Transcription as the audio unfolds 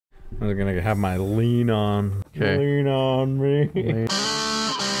I'm gonna have my lean on. Okay. Lean on me.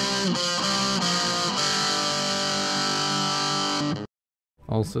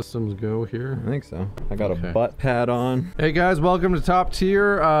 All systems go here. I think so. I got a butt pad on. Hey guys, welcome to Top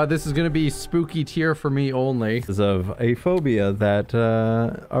Tier. This is gonna be spooky tier for me only. This is of a phobia that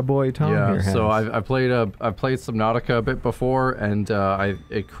our boy Tom here has. So I've played Subnautica a bit before, and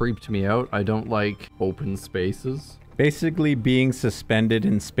it creeped me out. I don't like open spaces. Basically being suspended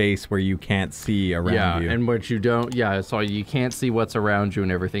in space where you can't see around you. Yeah, and which you don't, so you can't see what's around you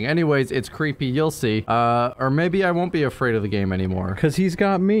and everything. Anyways, it's creepy, you'll see. Or maybe I won't be afraid of the game anymore. Cause he's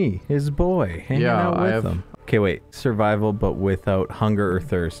got me, his boy, hanging out with him. Okay, wait, survival but without hunger or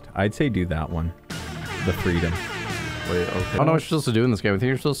thirst. I'd say do that one. The freedom. Wait, okay. I don't know what you're supposed to do in this game. I think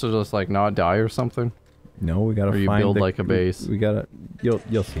you're supposed to just like not die or something. No, we gotta or you build like a base. We gotta,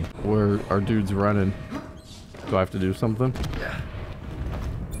 you'll see. Where our dude's running. Do I have to do something?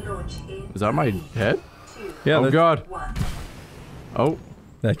 Is that my head? Yeah. Oh god. Oh.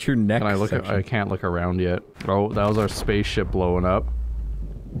 That's your neck. Can I look? I can't look around yet. Oh, that was our spaceship blowing up.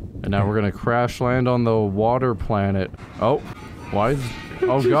 And now we're gonna crash land on the water planet. Oh. Why is...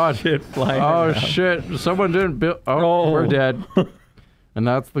 Oh god. Shit flying oh around. shit. Someone didn't build... Oh, we're dead. And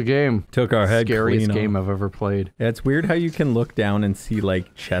that's the game. Took our head Scariest clean game off. I've ever played. Yeah, it's weird how you can look down and see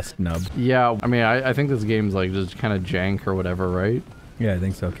like chest nub. Yeah, I mean, I think this game's like just kind of jank or whatever, right? Yeah, I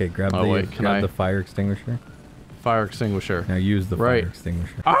think so. Okay, grab the fire extinguisher. Fire extinguisher. Now use the fire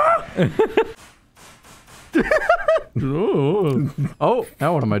extinguisher. Ah! Oh,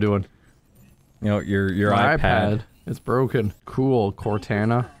 now what am I doing? You know, your My iPad. It's broken. Cool,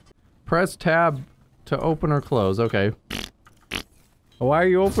 Cortana. Press tab to open or close. Okay. Why are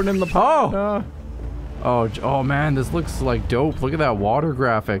you opening the pod? Oh man, this looks like dope. Look at that water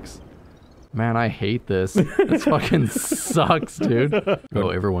graphics. Man, I hate this. This fucking sucks, dude. Oh,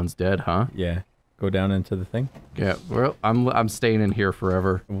 everyone's dead, huh? Yeah. Go down into the thing. Yeah, well, I'm staying in here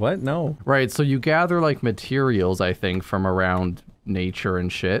forever. What? No. Right, so you gather like materials, I think, from around nature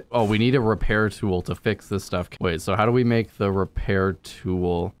and shit. Oh, we need a repair tool to fix this stuff. Wait, so how do we make the repair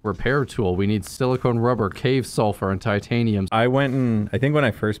tool? Repair tool, we need silicone rubber, cave sulfur, and titanium. I think when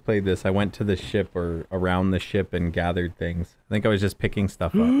I first played this, I went to the ship or around the ship and gathered things. I think I was just picking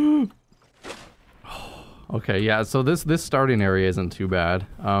stuff up. Okay, yeah, so this starting area isn't too bad.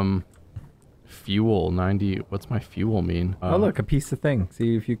 Fuel, 90, what's my fuel mean? Oh look, a piece of thing.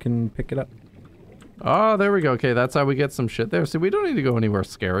 See if you can pick it up. Oh, there we go. Okay, that's how we get some shit there. See, we don't need to go anywhere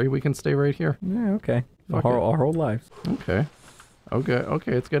scary. We can stay right here. Yeah, okay. Our whole lives. Okay.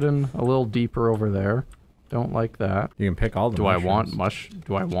 Okay, it's getting a little deeper over there. Don't like that. You can pick all the Do I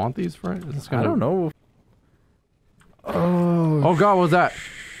want these for it? Is this gonna... I don't know. Oh god, what was that?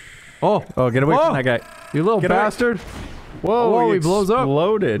 Oh, get away from that guy. You little bastard. Whoa, he blows up.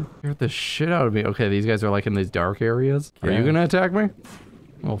 Exploded. Scared the shit out of me. Okay, these guys are like in these dark areas. Yeah. Are you gonna attack me?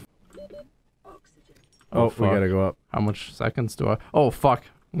 Oh, we gotta go up. How much seconds do I... Oh, fuck.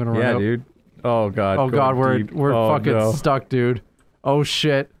 I'm gonna run up. Dude. Oh, God. Oh, God, we're fucking stuck, dude. Oh,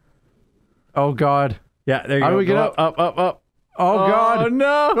 shit. Oh, God. Yeah, there you go. How do we get up? Up. Oh, God. Oh,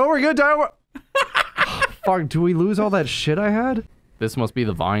 no. No, we're good. Fuck, do we lose all that shit I had? This must be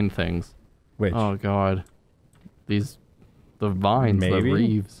the vine things. Which? Oh, God. The vines, Maybe? the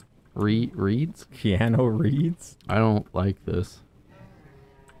reeds. Reeds? Piano reeds? I don't like this.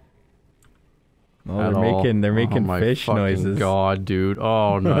 Oh, they're making fish noises. God, dude.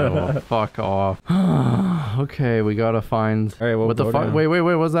 Oh no. Fuck off. Okay, we gotta find... Alright, well, what the fuck? Wait,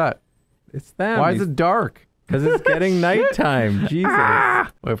 what's that? It's them. Why is it dark? Because it's getting nighttime. Jesus.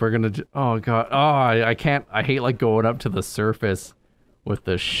 Wait, if we're gonna... Oh god. Oh, I can't... I hate like going up to the surface with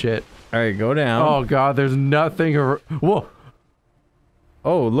the shit. Alright, go down. Oh god, there's nothing... Whoa.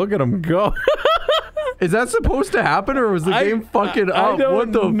 Oh, look at him go. Is that supposed to happen, or was the game fucking up?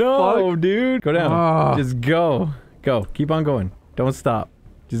 What the fuck? Dude. Go down. Just go. Go. Keep on going. Don't stop.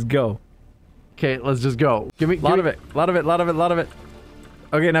 Just go. Okay, let's just go. Give me... Lot of it.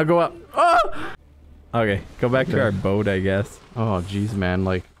 Okay, now go up. Okay, go back to our boat, I guess. Oh, jeez, man.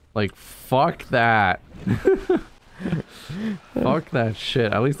 Like, fuck that. Fuck that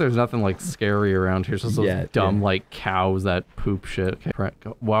shit. At least there's nothing, like, scary around here. It's just those dumb, like, cows that poop shit. Okay.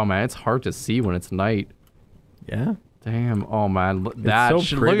 Wow, man, it's hard to see when it's night. Yeah? Damn. Oh, man. Look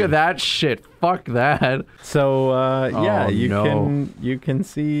at that shit. Fuck that. So, yeah, you can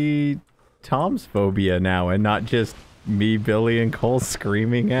see Tom's phobia now and not just me, Billy, and Cole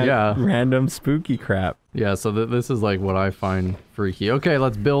screaming at random spooky crap. Yeah, so this is like what I find freaky. Okay,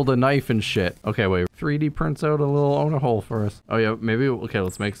 let's build a knife and shit. Okay, wait. 3D prints out a little owner hole for us. Oh yeah, maybe, okay,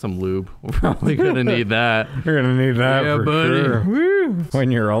 let's make some lube. We're probably gonna need that. We're gonna need that for buddy. sure. Woo!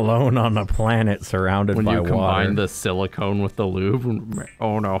 When you're alone on a planet surrounded by water. When you combine the silicone with the lube,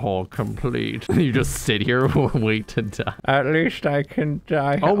 own a hole complete. You just sit here and wait to die. At least I can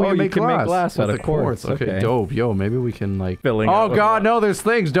die. Oh, we can make can glass. make glass out with of quartz. Okay, dope. Yo, maybe we can like... Filling oh god, no, there's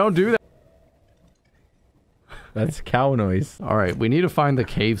things. Don't do that. That's cow noise. Alright, we need to find the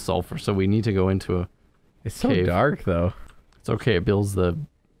cave sulfur, so we need to go into a It's so cave. dark, though. It's okay, it builds the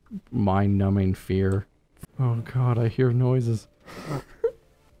mind-numbing fear. Oh god, I hear noises.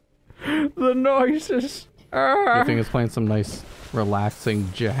 The noises. I think it's playing some nice,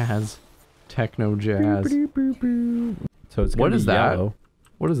 relaxing jazz. Techno jazz. So it's What is that? yellow.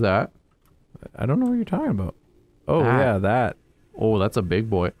 What is that? I don't know what you're talking about. Oh, Ah. yeah, that. Oh, that's a big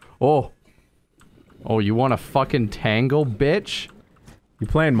boy. Oh! Oh, you want a fucking tangle, bitch? You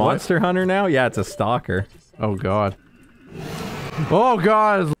playing Monster Hunter now? Yeah, it's a stalker. Oh god. Oh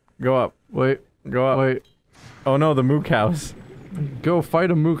god! Go up. Wait. Go up. Wait. Oh no, the moo cows. Go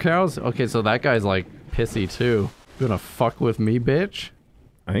fight a moo cows? Okay, so that guy's like pissy too. Gonna fuck with me, bitch?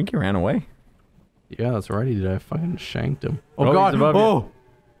 I think he ran away. Yeah, that's right, he did. I fucking shanked him. Oh, Oh, god! he's above you. Oh!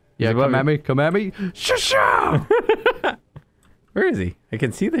 Yeah, He's above come you. at me, come at me! Shusha! Where is he? I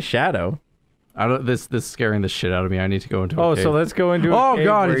can see the shadow. I don't. This is scaring the shit out of me. I need to go into a Oh, cave. so let's go into a cave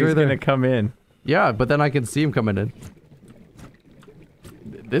god, where he's right there. gonna come in. Yeah, but then I can see him coming in.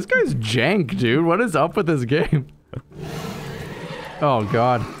 This guy's jank, dude. What is up with this game? Oh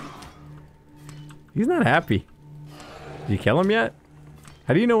god. He's not happy. Did you kill him yet?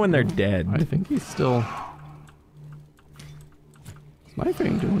 How do you know when they're dead? I think he's still... This knife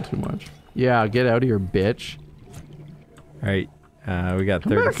ain't doing too much. Yeah, get out of here, bitch. Alright, we got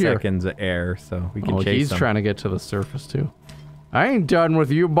Come 30 back here. seconds of air, so we can Oh, chase he's him. trying to get to the surface too. I ain't done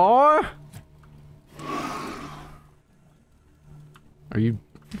with you, boy. Are you...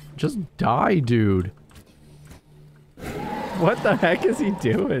 Just die, dude. What the heck is he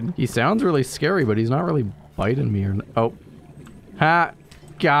doing? He sounds really scary, but he's not really biting me or... Oh. Ha!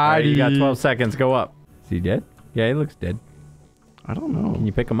 Got Alright, you got it. 12 seconds, go up. Is he dead? Yeah, he looks dead. I don't know. Can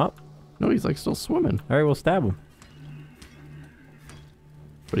you pick him up? No, he's like still swimming. Alright, we'll stab him.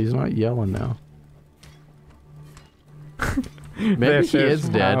 But he's not yelling now. Maybe This he is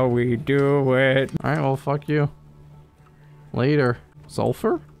dead. how we do it. Alright, well, fuck you. Later.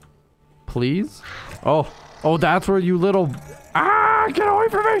 Sulfur? Please? Oh. Oh, that's where you little... Ah! Get away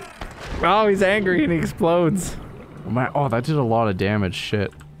from me! Oh, he's angry and he explodes. Oh, man. Oh, that did a lot of damage.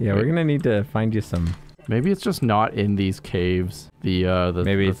 Shit. Yeah, we're gonna need to find you some... Maybe it's just not in these caves. Maybe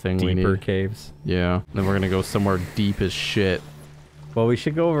the thing we deeper need. caves. Yeah. Then we're gonna go somewhere deep as shit. Well, we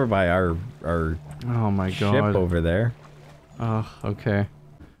should go over by our Oh my ship god. over there. Okay.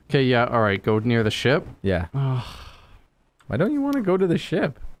 Okay, yeah, alright. Go near the ship. Yeah. Why don't you want to go to the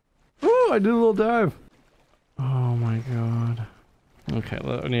ship? Oh, I did a little dive. Oh my god. Okay,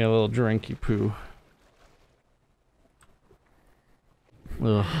 I need a little drinky poo.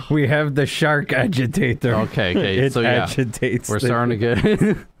 Ugh. We have the shark agitator. Okay, okay, It so yeah. agitates. We're starting to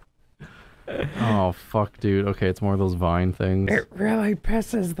get... Oh, fuck, dude. Okay, it's more of those vine things. It really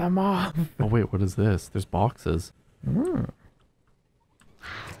pisses them off. Oh, wait, what is this? There's boxes. Mm.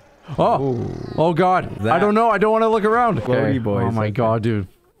 Oh! Ooh. Oh, God. I don't know. I don't want to look around. Floaty boys, Oh, my okay. God, dude.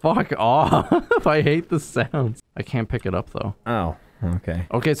 Fuck off. I hate the sounds. I can't pick it up, though. Oh, okay.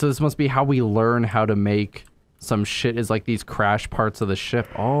 Okay, so this must be how we learn how to make some shit, is like these crash parts of the ship.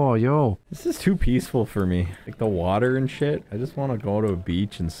 Oh, yo. This is too peaceful for me. Like the water and shit. I just want to go to a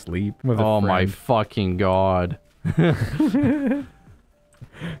beach and sleep with a Oh, my friend. fucking God.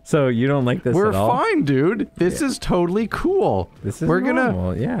 So you don't like this We're at all? fine, dude. This is totally cool. This is We're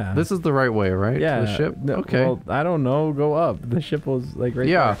normal, yeah. This is the right way, right? yeah. To the ship? No, Okay. Well, I don't know. Go up. The ship was like right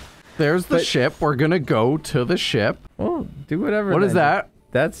Yeah. there. There's the But- ship. We're gonna go to the ship. Well, do whatever. What is then. that?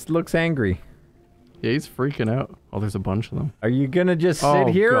 That looks angry. Yeah, he's freaking out. Oh, there's a bunch of them. Are you gonna just sit Oh,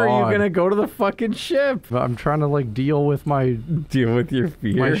 here or are God. you gonna go to the fucking ship? But I'm trying to like deal with my Deal with your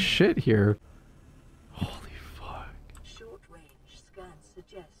fear. shit here. Holy fuck. Short-range scans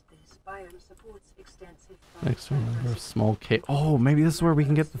suggest this biome supports extensive Next to another small cave. Oh, maybe this is where we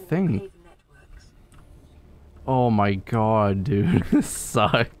can get the thing. cave networks. Oh my god, dude. This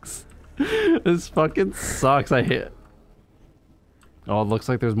sucks. This fucking sucks. I hit. Oh, it looks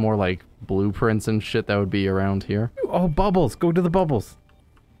like there's more like blueprints and shit that would be around here. Oh, bubbles. Go to the bubbles.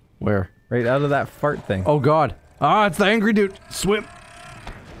 Where? Right out of that fart thing. Oh god. Ah, it's the angry dude. Swim.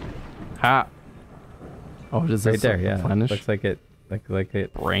 Ha. Oh, does right this there. Yeah. replenish? Looks like it. Like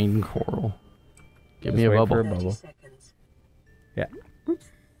it. Brain coral. Give Just me a wait bubble. for a 30 bubble. seconds. Yeah.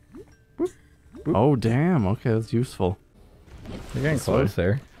 Oh damn. Okay, that's useful. You're getting This way.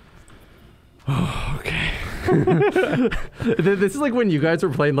 closer. Okay. This is like when you guys were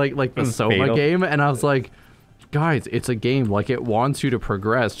playing like the SOMA Fatal. game, and I was like, guys, it's a game. Like, it wants you to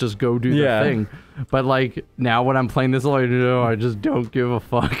progress. Just go do the thing. But like now when I'm playing this, like, no, I just don't give a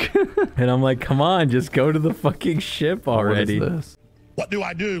fuck. And I'm like, come on, just go to the fucking ship already. What is this? What do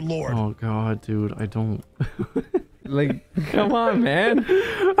I do, Lord? Oh god, dude, I don't. Like, come on, man. Look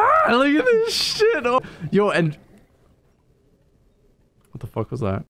at this shit. Oh. Yo, and what the fuck was that?